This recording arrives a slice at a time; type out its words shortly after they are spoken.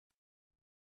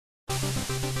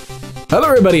Hello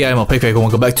everybody, I'm Opeka and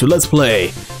welcome back to Let's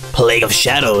Play Plague of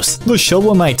Shadows, the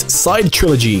Shovel Knight side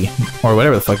trilogy, or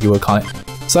whatever the fuck you would call it.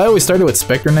 So I always started with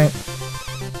Spectre Knight,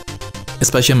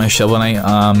 especially in my Shovel Knight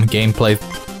gameplay,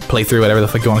 playthrough, whatever the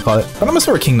fuck you want to call it. But I'm gonna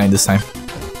start with King Knight this time.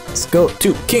 Let's go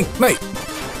to King Knight.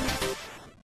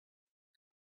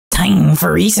 Time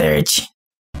for research.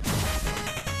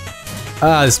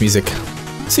 This music.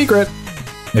 Secret,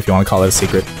 if you want to call it a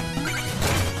secret.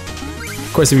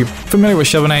 Of course, if you're familiar with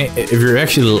Shovel Knight, if you're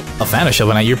actually a fan of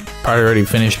Shovel Knight, you're probably already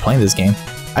finished playing this game.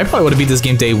 I probably would have beat this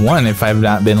game day one if I've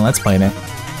not been Let's Playing it.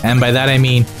 And by that I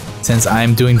mean, since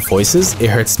I'm doing voices, it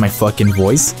hurts my fucking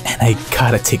voice, and I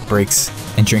gotta take breaks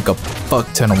and drink a fuck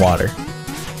ton of water.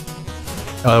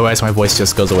 Otherwise my voice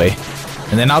just goes away.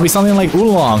 And then I'll be something like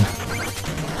Oolong.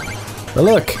 But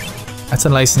look, that's a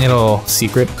nice little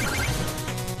secret.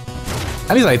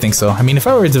 At least I think so. I mean, if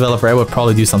I were a developer, I would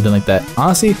probably do something like that.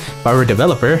 Honestly, if I were a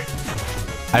developer,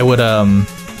 I would,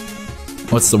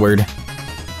 what's the word?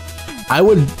 I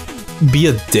would be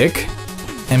a dick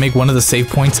and make one of the save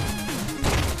points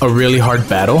a really hard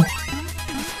battle.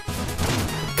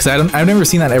 Because I've never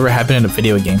seen that ever happen in a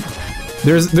video game.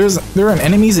 There are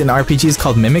enemies in RPGs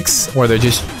called mimics, or they're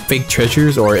just fake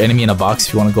treasures or enemy in a box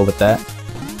if you want to go with that.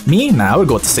 Me? Nah, I would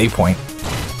go with the save point.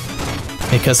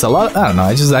 Because I don't know,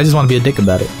 I just want to be a dick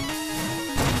about it.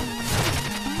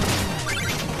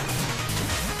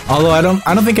 Although I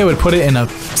don't think I would put it in a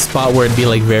spot where it'd be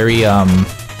like very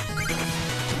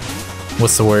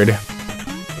what's the word?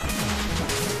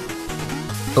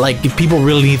 Like if people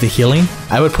really need the healing,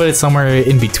 I would put it somewhere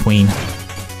in between.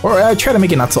 Or I try to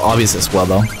make it not so obvious as well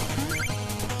though.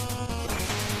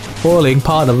 Boiling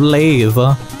pot of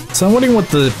lava. So I'm wondering what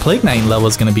the Plague Knight level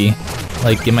is gonna be.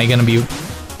 Like, am I gonna be,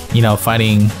 you know,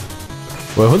 fighting...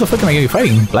 Well, who the fuck am I gonna be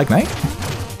fighting? Black Knight?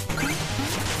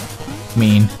 I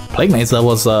mean, Plague Knight's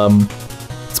level is,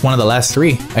 it's one of the last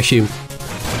three. Actually,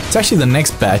 it's actually the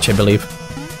next batch, I believe.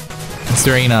 It's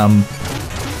during,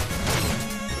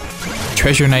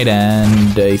 Treasure Knight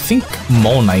and, I think,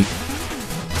 Mole Knight.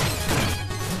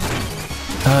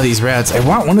 Oh, these rats. I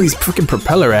want one of these freaking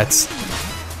propeller rats.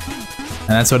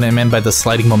 And that's what I meant by the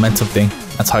sliding momentum thing.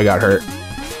 That's how I got hurt.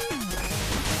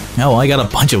 Oh, well, I got a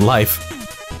bunch of life.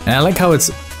 And I like how it's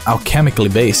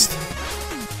alchemically based.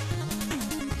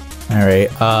 Alright,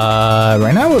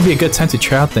 right now would be a good time to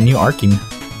try out the new arcing.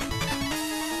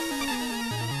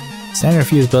 Standard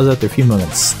fuse builds after a few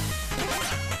moments.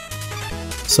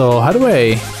 So, how do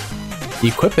I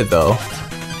equip it though?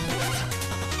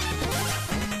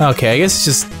 Okay, I guess it's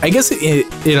just,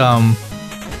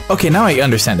 okay, now I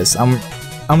understand this. I'm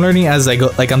learning as I go,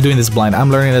 like I'm doing this blind.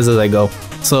 I'm learning as I go.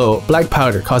 So, black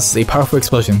powder causes a powerful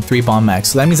explosion, 3 bomb max.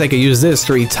 So that means I could use this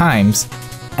 3 times,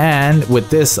 and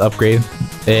with this upgrade,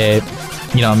 it,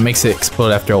 you know, makes it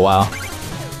explode after a while.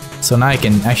 So now I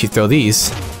can actually throw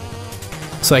these.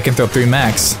 So I can throw 3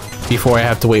 max before I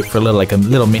have to wait for a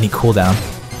little mini cooldown.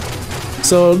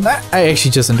 So that, I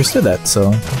actually just understood that.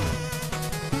 So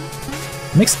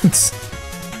makes sense.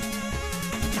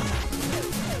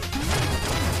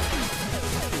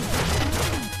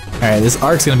 Alright, this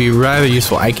arc's gonna be rather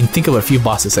useful. I can think of a few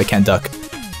bosses I can't duck.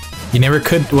 You never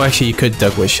could, well actually you could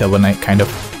duck with Shovel Knight, kind of.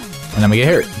 And I'm gonna get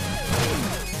hurt.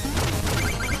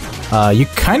 You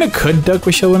kinda could duck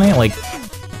with Shovel Knight, like,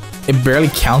 it barely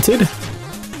counted.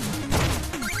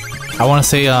 I wanna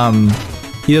say,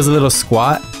 he does a little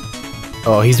squat.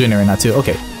 Oh, he's doing it right now too,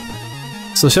 okay.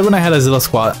 So Shovel Knight had his little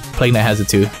squat, Plague Knight has it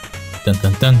too. Dun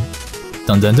dun dun.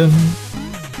 Dun dun dun.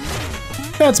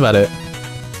 That's about it.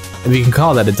 If you can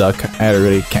call that a duck, I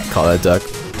really can't call that a duck.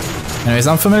 Anyways,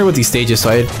 I'm familiar with these stages,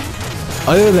 so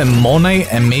other than Mole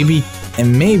Knight and maybe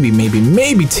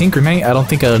Tinker Knight, I don't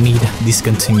think I'll need these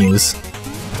continues.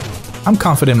 I'm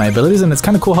confident in my abilities, and it's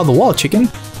kind of cool how the wall chicken,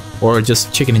 or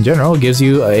just chicken in general, gives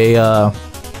you a,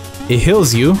 it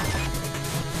heals you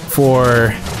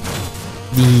for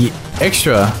the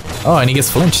extra, oh, and he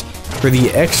gets flinched, for the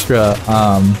extra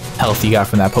health you got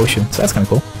from that potion, so that's kind of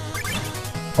cool.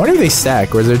 I wonder if they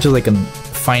stack, or is there just like a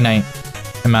finite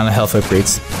amount of health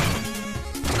upgrades?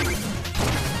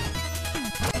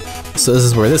 So this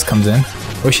is where this comes in,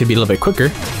 or it should be a little bit quicker.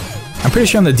 I'm pretty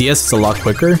sure on the DS it's a lot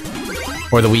quicker,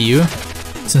 or the Wii U,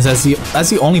 since that's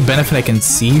the only benefit I can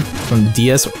see from the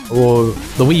DS or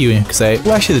the Wii U. Because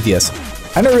well, actually the DS.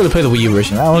 I never really play the Wii U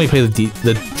version. I only play the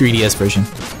 3DS version.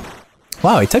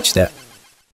 Wow, I touched that.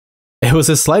 It was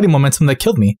a sliding momentum that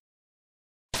killed me.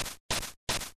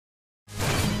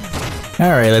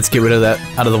 Alright, let's get rid of that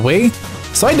out of the way.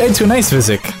 So I died to an ice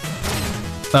physic.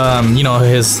 You know,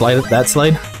 his slide, that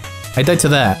slide? I died to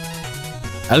that.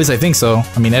 At least I think so.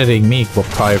 I mean, editing me will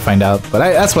probably find out, but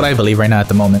that's what I believe right now at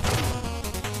the moment.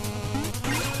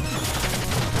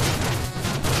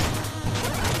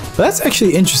 But that's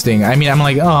actually interesting. I mean, I'm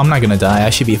like, oh, I'm not gonna die. I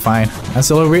should be fine. That's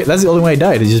the only way I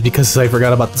died. Is just because I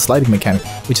forgot about the sliding mechanic,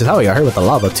 which is how I got hurt with the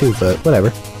lava too. But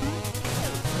whatever.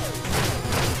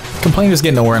 Complainers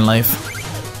get nowhere in life,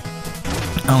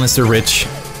 unless they're rich.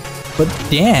 But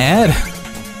Dad.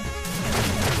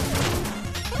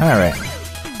 All right,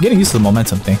 I'm getting used to the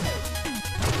momentum thing.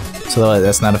 So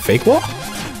that's not a fake wall.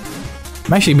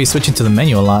 I'm actually be switching to the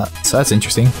menu a lot, so that's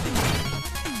interesting.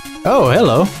 Oh,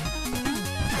 hello.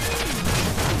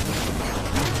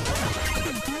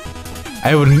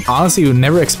 I would honestly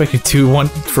never expect it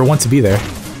for one to be there.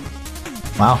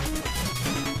 Wow.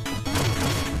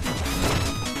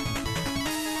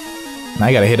 Now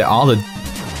I gotta hit all the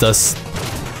dust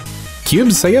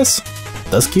cubes, I guess?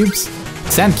 Dust cubes?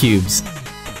 Sand cubes.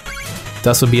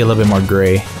 Dust would be a little bit more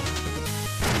gray.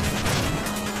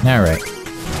 Alright.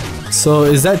 So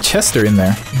is that Chester in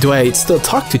there? Do I still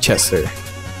talk to Chester?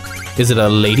 Is it a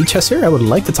Lady Chester? I would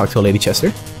like to talk to a Lady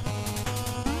Chester.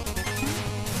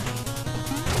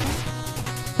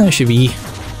 That should be...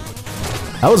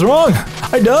 I was wrong!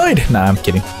 I died! Nah, I'm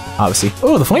kidding. Obviously.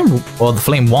 Oh, the flame... Well, the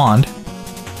flame wand.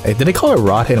 Hey, did I call it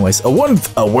rod? Anyways, a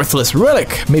worthless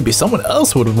relic! Maybe someone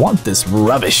else would want this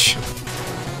rubbish.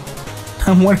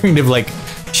 I'm wondering if, like,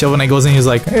 Shovel Knight goes in and he's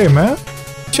like, hey, man.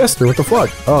 Chester, what the fuck?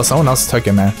 Oh, someone else took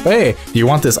it, man. But hey, do you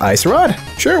want this ice rod?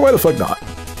 Sure, why the fuck not?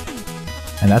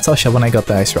 And that's how Shovel Knight got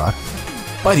the ice rod.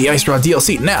 Buy the ice rod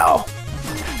DLC now!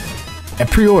 And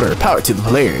pre-order, power to the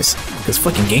players. Cause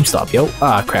fucking GameStop, yo.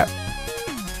 Ah, crap.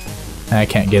 I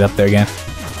can't get up there again.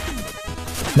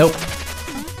 Nope.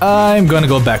 I'm gonna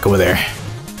go back over there.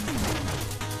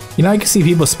 You know, I can see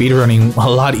people speedrunning a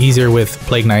lot easier with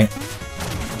Plague Knight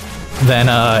than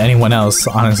anyone else,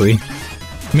 honestly.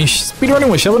 I mean,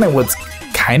 speedrunning with Shovel Knight was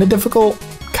kind of difficult,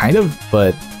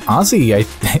 but honestly, I'm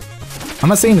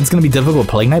not saying it's gonna be difficult with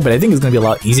Plague Knight, but I think it's gonna be a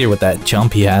lot easier with that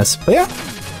jump he has. But yeah,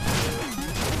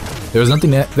 there was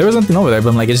nothing over there, but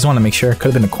I'm like, I just want to make sure.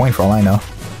 Could have been a coin for all I know.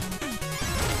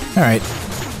 All right,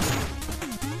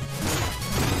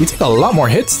 you take a lot more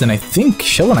hits than I think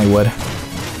Shovel Knight would.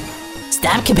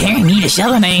 Stop comparing me to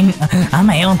Shovel Knight. I'm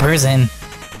my own person.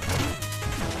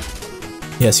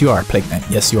 Yes, you are, Plague Knight.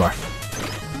 Yes, you are.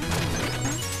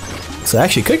 So I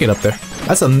actually could get up there.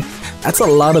 That's a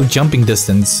lot of jumping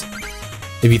distance.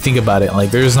 If you think about it,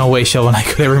 like there's no way Shovel Knight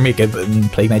could ever make it, but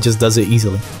Plague Knight just does it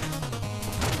easily.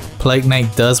 Plague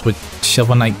Knight does what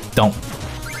Shovel Knight don't.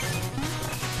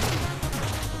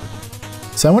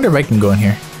 So I wonder if I can go in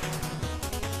here.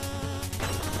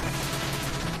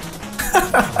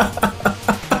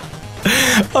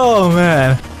 Oh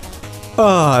man.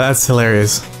 Oh, that's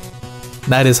hilarious.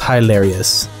 That is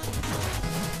hilarious.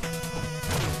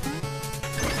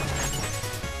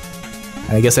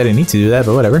 I guess I didn't need to do that,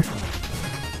 but whatever.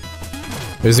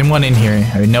 There's one in here,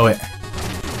 I know it.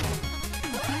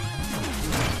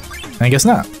 I guess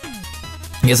not.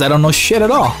 I guess I don't know shit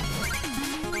at all.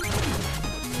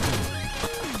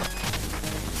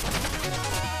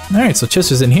 Alright, so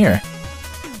Chester's in here.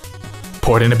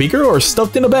 Poured in a beaker or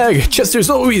stuffed in a bag, Chester's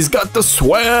always got the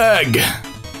swag!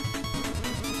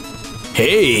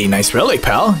 Hey, nice relic,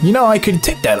 pal. You know, I could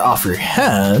take that off your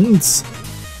hands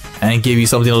and give you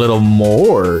something a little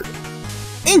more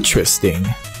interesting.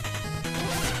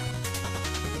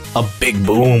 A big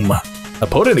boom. A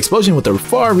potent explosion with a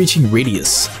far-reaching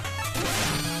radius.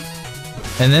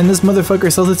 And then this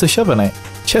motherfucker sells it to Shovel Knight.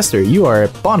 Chester, you are a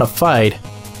bona fide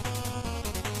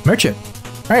merchant.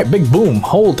 Alright, big boom.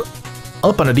 Hold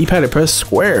up on a D-pad and press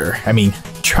square. I mean,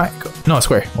 triangle. No,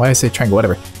 square. Why I say triangle?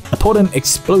 Whatever. A potent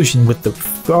explosion with the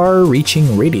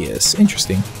far-reaching radius.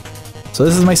 Interesting. So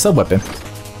this is my sub-weapon.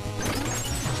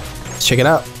 Let's check it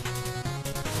out.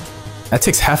 That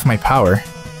takes half my power.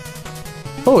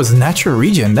 Oh, it's natural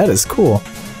regen. That is cool.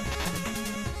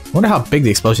 Wonder how big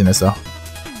the explosion is, though.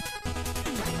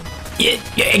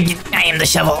 I am the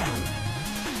shovel.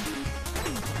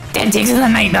 That takes the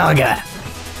night dog.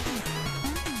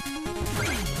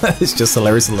 It's just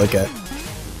hilarious to look at.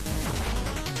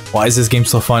 Why is this game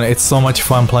so fun? It's so much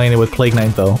fun playing it with Plague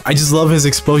Knight, though. I just love his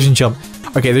explosion jump.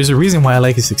 Okay, there's a reason why I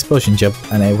like his explosion jump,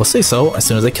 and I will say so as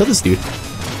soon as I kill this dude.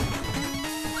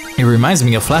 It reminds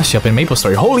me of Flash Jump in Maple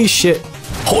Story. Holy shit!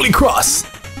 Holy Cross!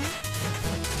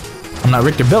 I'm not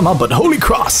Richter Belmont, but Holy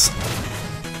Cross!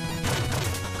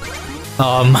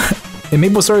 In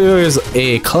Maple Story there's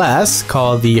a class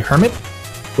called the Hermit,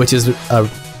 which is a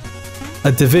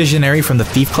divisionary from the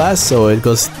Thief class, so it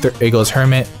goes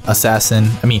Hermit, Assassin,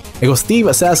 it goes Thief,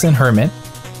 Assassin, Hermit,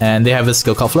 and they have a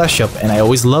skill called Flash Jump, and I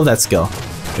always love that skill.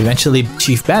 Eventually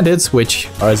Chief Bandits, which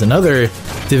is another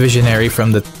divisionary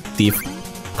from the Thief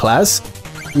class,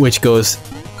 which goes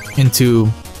into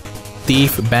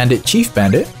Thief, Bandit, Chief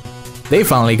Bandit. They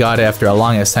finally got it after a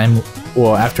long ass time.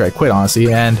 Well, after I quit,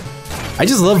 honestly, and I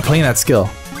just love playing that skill.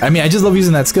 I mean, I just love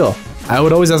using that skill. I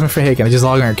would always ask my friend, hey, can I just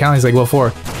log on your account? He's like, what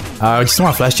for? I just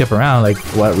want to flash jump around. Like,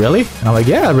 what, really? And I'm like,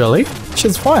 yeah, really?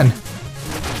 Shit's fun.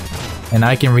 And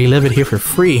I can relive it here for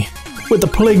free with the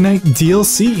Plague Knight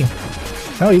DLC.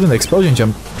 Oh, even the explosion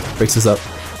jump breaks us up.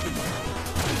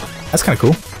 That's kind of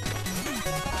cool.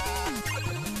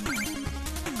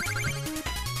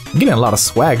 I'm getting a lot of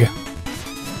swag,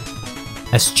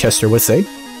 as Chester would say.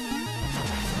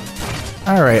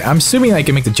 Alright, I'm assuming I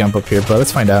can make the jump up here, but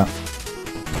let's find out.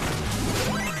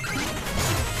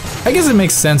 I guess it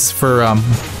makes sense for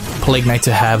Plague Knight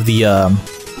to have the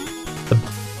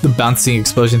bouncing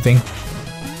explosion thing.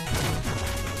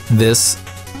 The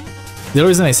only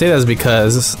reason I say that is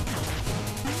because...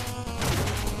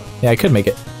 yeah, I could make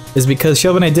it. Is because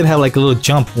Shovel Knight did have like a little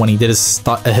jump when he did his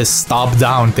stop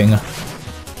down thing.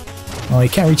 Well, he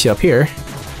can't reach it up here.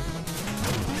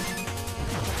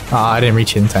 Ah, I didn't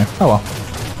reach it in time. Oh well.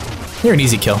 You're an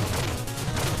easy kill.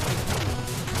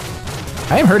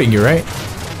 I am hurting you, right?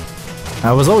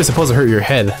 I was always supposed to hurt your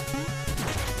head.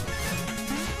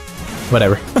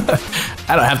 Whatever.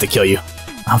 I don't have to kill you.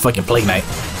 I'm fucking Plague Knight.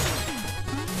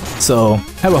 So,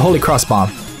 have a Holy Cross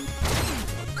Bomb.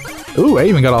 Ooh, I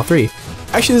even got all three.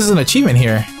 Actually, this is an achievement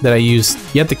here that I used.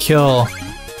 You have to kill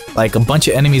like a bunch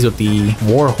of enemies with the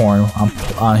War Horn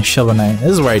on Shovel Knight.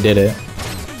 This is where I did it.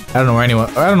 I don't know where anyone.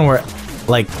 I don't know where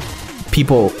like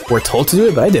people were told to do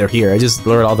it, but I did it here. I just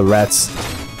lured all the rats.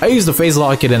 I used the phase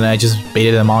locket and I just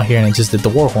baited them all here, and I just did the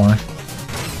War Horn.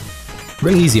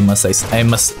 Really easy, I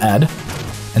must add,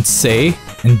 and say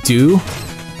and do.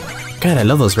 God, I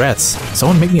love those rats.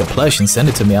 Someone make me a plush and send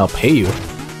it to me. I'll pay you.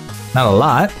 Not a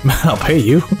lot, but I'll pay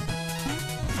you.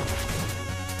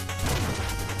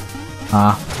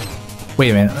 Wait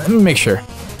a minute. Let me make sure.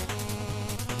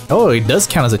 Oh, it does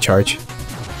count as a charge.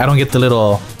 I don't get the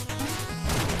little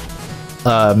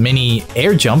mini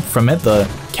air jump from it. The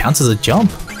counts as a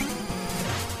jump.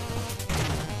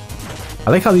 I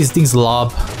like how these things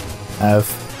lob have,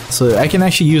 so I can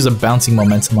actually use a bouncing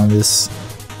momentum on this.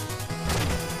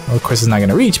 Well, of course, it's not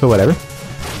gonna reach, but whatever.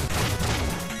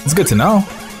 It's good to know.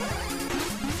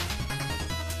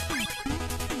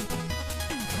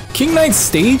 King Knight's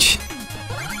stage,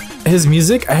 his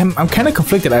music, I'm kind of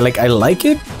conflicted. I like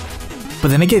it, but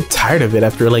then I get tired of it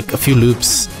after like a few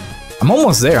loops. I'm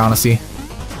almost there, honestly.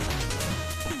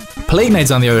 Plague Knights,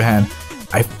 on the other hand,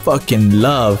 I fucking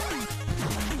love.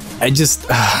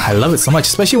 I love it so much,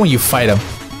 especially when you fight them.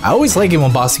 I always like it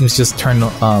when boss teams just turn,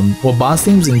 well, boss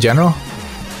teams in general,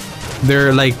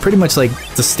 they're like pretty much like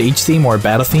the stage theme or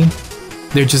battle theme.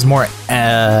 They're just more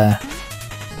added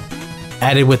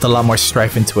with a lot more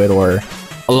strife into it, or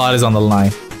a lot is on the line,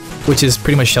 which is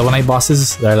pretty much Shovel Knight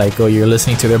bosses. They're like, oh, you're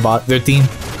listening to their theme,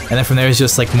 and then from there it's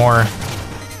just like more,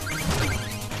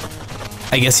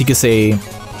 I guess you could say,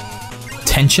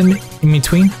 tension in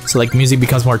between. So like music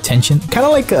becomes more tension, kind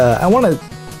of like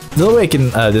the way I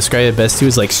can describe it best too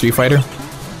is like Street Fighter.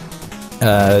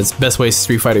 It's best way is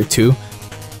Street Fighter 2.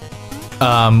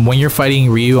 When you're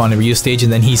fighting Ryu on the Ryu stage,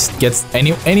 and then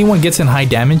anyone gets in high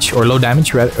damage or low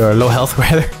damage, or low health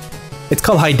rather, it's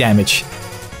called high damage.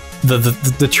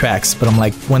 The tracks. But I'm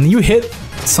like, when you hit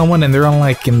someone and they're on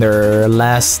like in their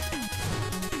last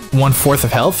 1/4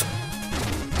 of health,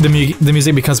 the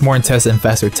music becomes more intense and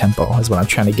faster tempo, is what I'm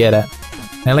trying to get at.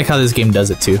 And I like how this game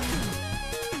does it too.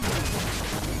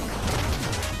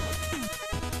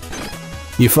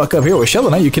 You fuck up here with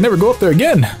Shovel Knight, you can never go up there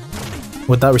again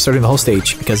without restarting the whole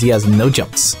stage, because he has no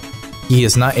jumps. He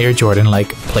is not Air Jordan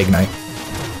like Plague Knight.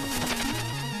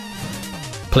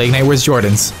 Plague Knight wears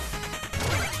Jordans.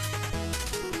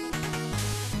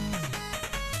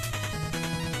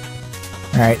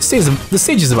 Alright, the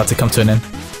stage is about to come to an end.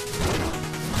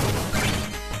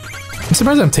 I'm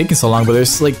surprised I'm taking so long, but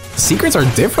there's like, the secrets are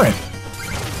different.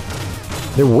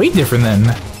 They're way different than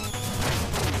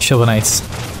Shovel Knight's.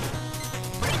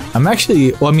 I'm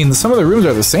actually, well, I mean, some of the rooms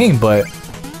are the same, but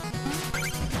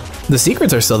the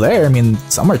secrets are still there. I mean,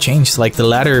 some are changed, like the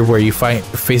ladder where you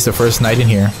face the first knight in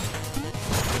here.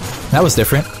 That was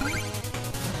different.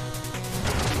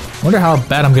 Wonder how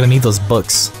bad I'm gonna need those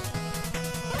books.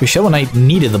 Because Shovel Knight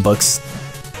needed the books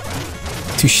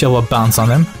to show a bounce on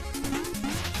them.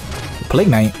 Plague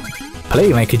Knight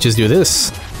could just do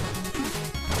this.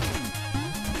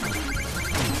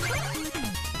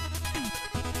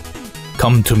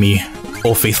 Come to me,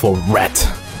 O faithful rat.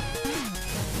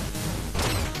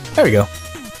 There we go.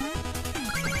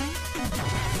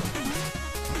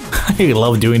 I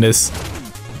love doing this.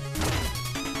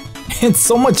 It's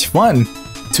so much fun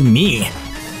to me.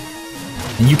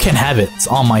 And you can have it. It's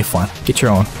all my fun. Get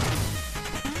your own.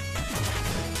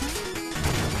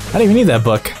 I don't even need that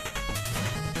book.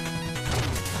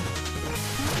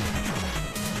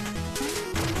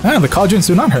 Ah, the cauldrons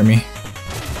do not hurt me.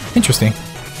 Interesting.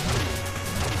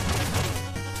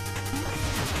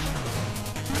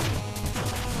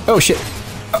 Oh shit.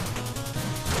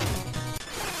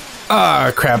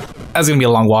 Ah, crap. That's gonna be a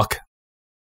long walk.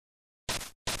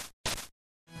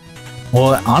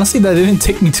 Well, honestly, that didn't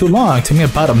take me too long. It took me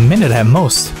about a minute at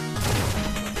most.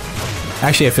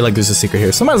 Actually, I feel like there's a secret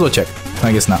here, so might as well check.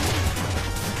 I guess not.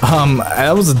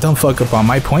 That was a dumb fuck up on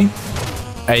my point.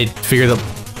 I figured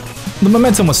the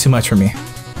momentum was too much for me.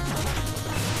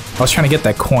 I was trying to get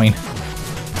that coin.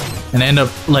 And I ended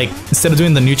up, like, instead of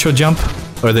doing the neutral jump,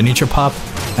 or the neutral pop,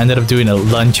 I ended up doing a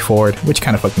lunge forward, which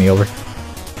kind of fucked me over.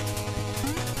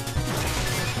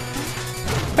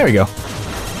 There we go.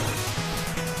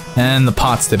 And the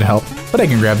pots didn't help, but I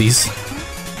can grab these.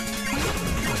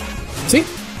 See?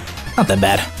 Not that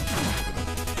bad.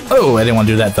 Oh, I didn't want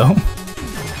to do that though.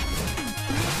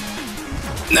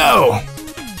 No!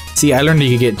 See, I learned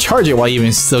you could charge it while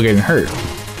even still getting hurt.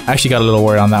 I actually got a little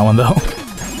worried on that one though.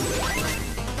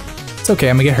 It's okay,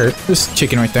 I'm gonna get hurt. There's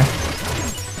chicken right there.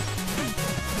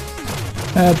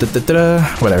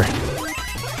 Whatever.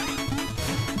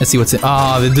 Let's see what's in.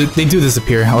 Oh, they do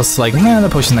disappear. I was like, nah, the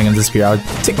potion's not gonna disappear. I'll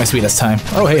take my sweetest time.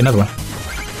 Oh, hey, another one.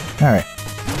 Alright.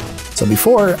 So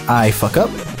before I fuck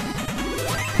up,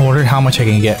 I wonder how much I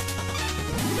can get.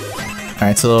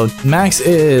 Alright, so max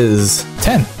is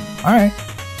 10. Alright.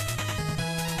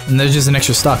 And there's just an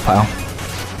extra stockpile.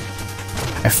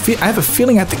 I have a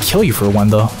feeling I have to kill you for one,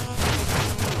 though.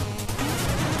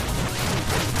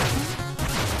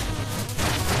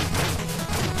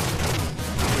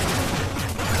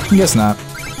 I guess not.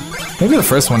 Maybe the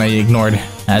first one I ignored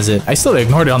as it. I still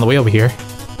ignored it on the way over here.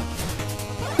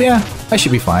 But yeah, I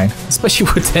should be fine. Especially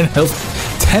with 10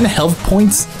 health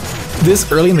points this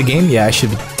early in the game. Yeah, I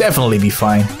should definitely be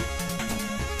fine.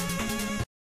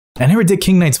 I never did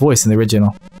King Knight's voice in the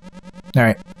original.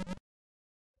 Alright.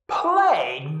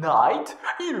 Plague Knight,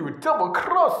 you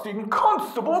double-crossing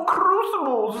Constable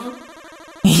Crucibles!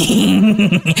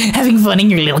 Having fun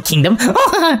in your little kingdom?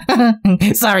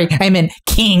 Sorry, I meant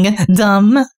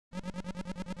kingdom.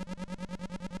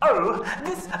 Oh,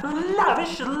 this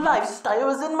lavish lifestyle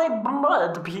is in my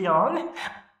blood, peon.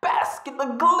 Bask in the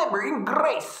glimmering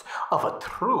grace of a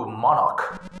true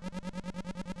monarch.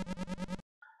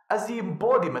 As the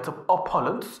embodiment of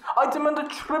opulence, I demand a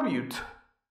tribute.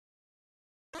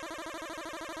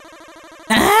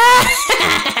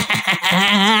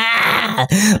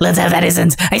 Let's have that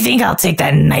essence. I think I'll take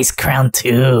that nice crown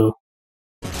too.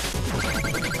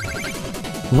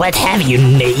 What have you,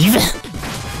 knave?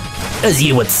 As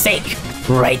you would say,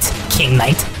 right, King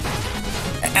Knight?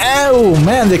 Oh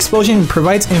man, the explosion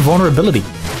provides invulnerability.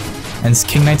 And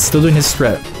King Knight's still doing his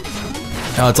threat.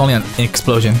 Oh, it's only an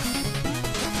explosion.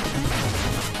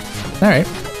 Alright.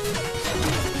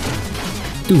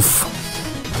 Oof.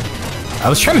 I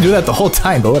was trying to do that the whole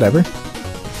time, but whatever.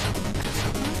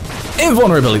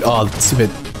 Invulnerability. Oh, stupid.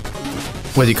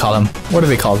 What do you call them? What are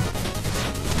they called?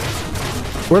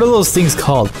 What are those things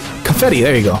called? Confetti,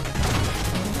 there you go.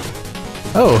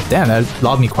 Oh, damn, that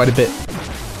logged me quite a bit.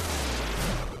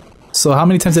 So how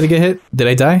many times did I get hit? Did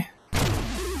I die?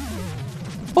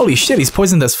 Holy shit, he's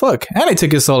poisoned as fuck. And I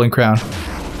took his soul and crown.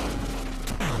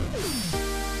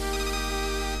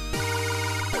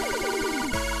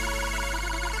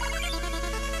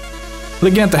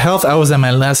 Looking at the health, I was at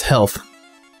my last health.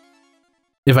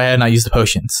 If I had not used the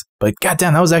potions. But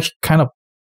goddamn, that was actually kind of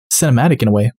cinematic in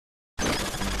a way.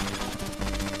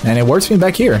 And it works me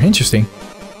back here. Interesting.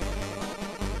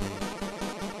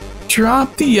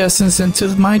 Drop the essence into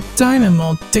my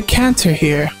dynamo decanter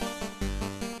here.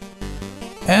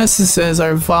 Essences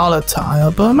are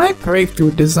volatile, but my breakthrough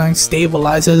design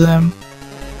stabilizes them.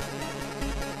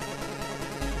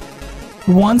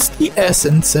 Once the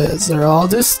essences are all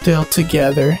distilled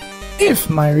together, if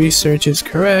my research is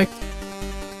correct,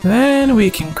 then we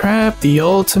can craft the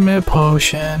ultimate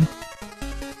potion.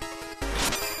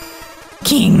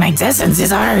 King Knight's essence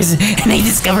is ours, and I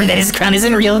discovered that his crown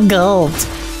isn't real gold.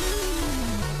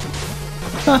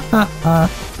 Hahaha,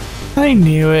 I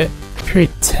knew it.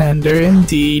 Pretender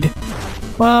indeed.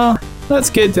 Well, let's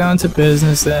get down to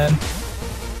business then.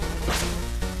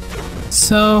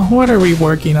 So, what are we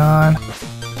working on?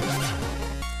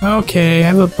 Okay, I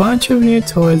have a bunch of new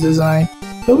toys designed,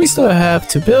 but we still have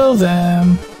to build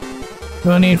them.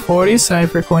 We'll need 40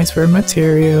 cipher coins for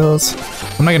materials.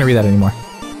 I'm not gonna read that anymore.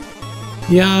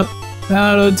 Yup,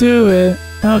 that'll do it.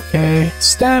 Okay,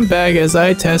 stand back as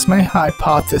I test my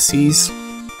hypotheses.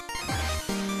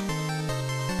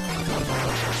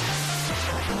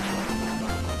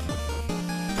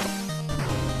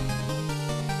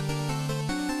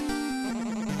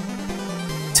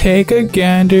 take a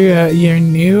gander at your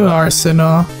new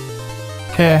arsenal.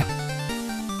 Okay.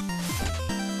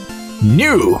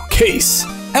 New case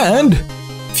and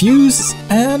fuse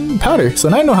and powder. So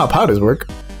now I know how powders work.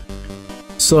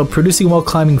 So producing while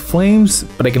climbing flames,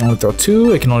 but I can only throw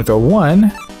 2. I can only throw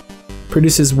 1.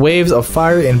 Produces waves of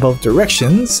fire in both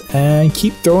directions and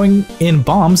keep throwing in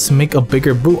bombs to make a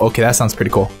bigger boom. Okay, that sounds pretty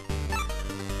cool.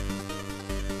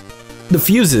 The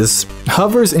fuses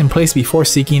hovers in place before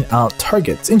seeking out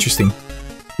targets. Interesting.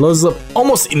 Loads up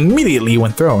almost immediately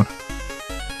when thrown.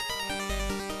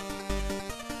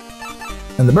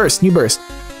 And the burst, new burst.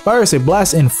 Fires a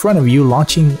blast in front of you,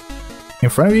 launching in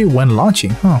front of you when launching.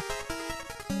 Huh.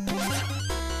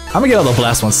 I'm gonna get all the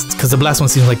blast ones because the blast one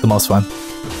seems like the most fun.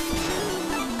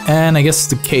 And I guess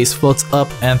the case floats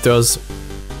up and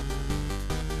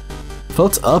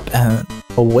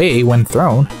away when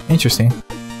thrown. Interesting.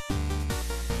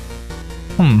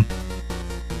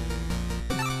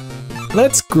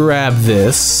 Let's grab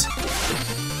this.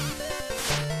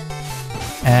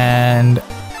 And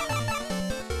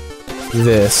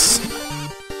this.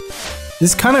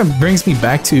 This kind of brings me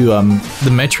back to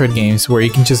the Metroid games where you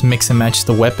can just mix and match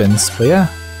the weapons. But yeah.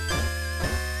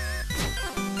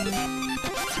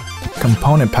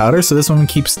 Component powder, so this one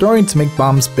keeps throwing to make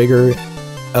bombs bigger,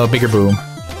 bigger boom.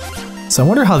 So I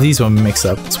wonder how these one mix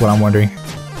up, that's what I'm wondering.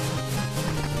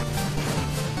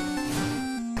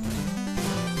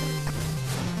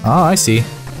 Oh, I see.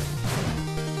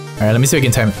 Alright, let me see if I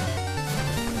can time it.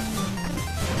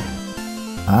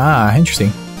 Ah,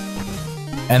 interesting.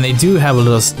 And they do have a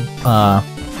little,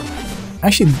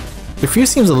 actually, the fuse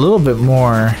seems a little bit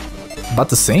more, about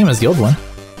the same as the old one.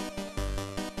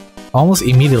 Almost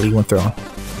immediately when thrown.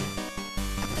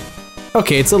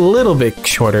 Okay, it's a little bit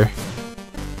shorter.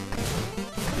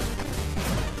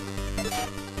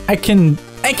 I can't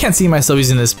see myself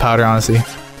using this powder, honestly.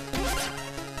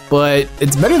 But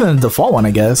it's better than the default one,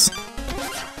 I guess.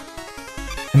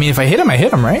 I mean, if I hit him,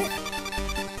 right?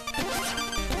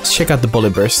 Let's check out the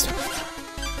bullet burst.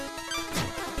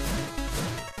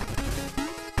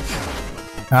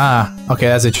 Ah, okay,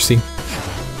 that's interesting.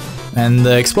 And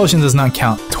the explosion does not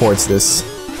count towards this.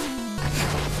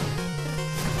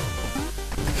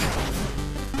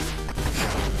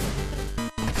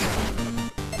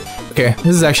 Okay, this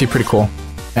is actually pretty cool.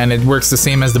 And it works the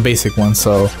same as the basic one,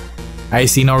 so I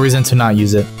see no reason to not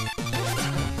use it.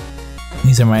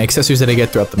 These are my accessories that I get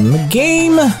throughout the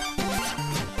game.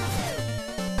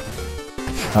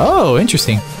 Oh,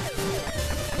 interesting.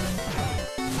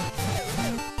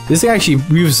 This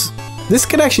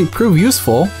could actually prove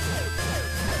useful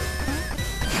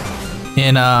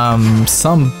in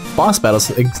some boss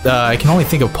battles. I can only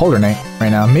think of Polar Knight right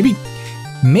now.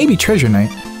 Maybe Treasure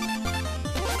Knight.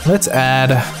 Let's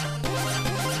add.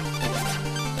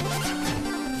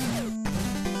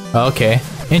 Okay,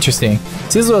 interesting.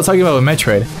 So this is what I was talking about with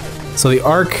Metroid. So the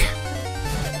arc.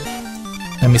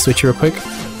 Let me switch real quick.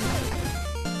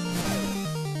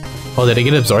 Oh, did I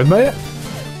get absorbed by it?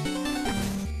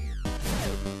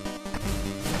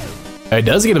 It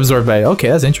does get absorbed by it. Okay,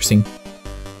 that's interesting.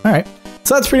 All right,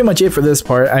 so that's pretty much it for this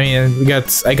part. I mean,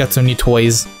 I got some new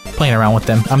toys, playing around with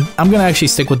them. I'm gonna actually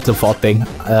stick with the default thing.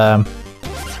 I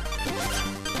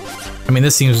mean,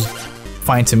 this seems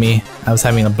fine to me. I was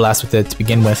having a blast with it to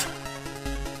begin with.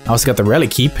 I also got the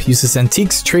Relic Keep. Use this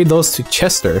antiques, trade those to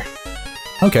Chester.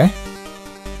 Okay.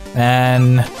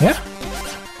 And yeah.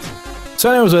 So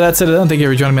anyways, with that said, I don't thank you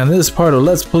for joining me on this part of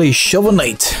Let's Play Shovel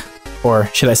Knight. Or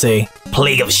should I say,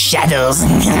 Plague of Shadows.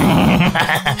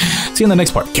 see you in the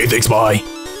next part. Okay, thanks, bye.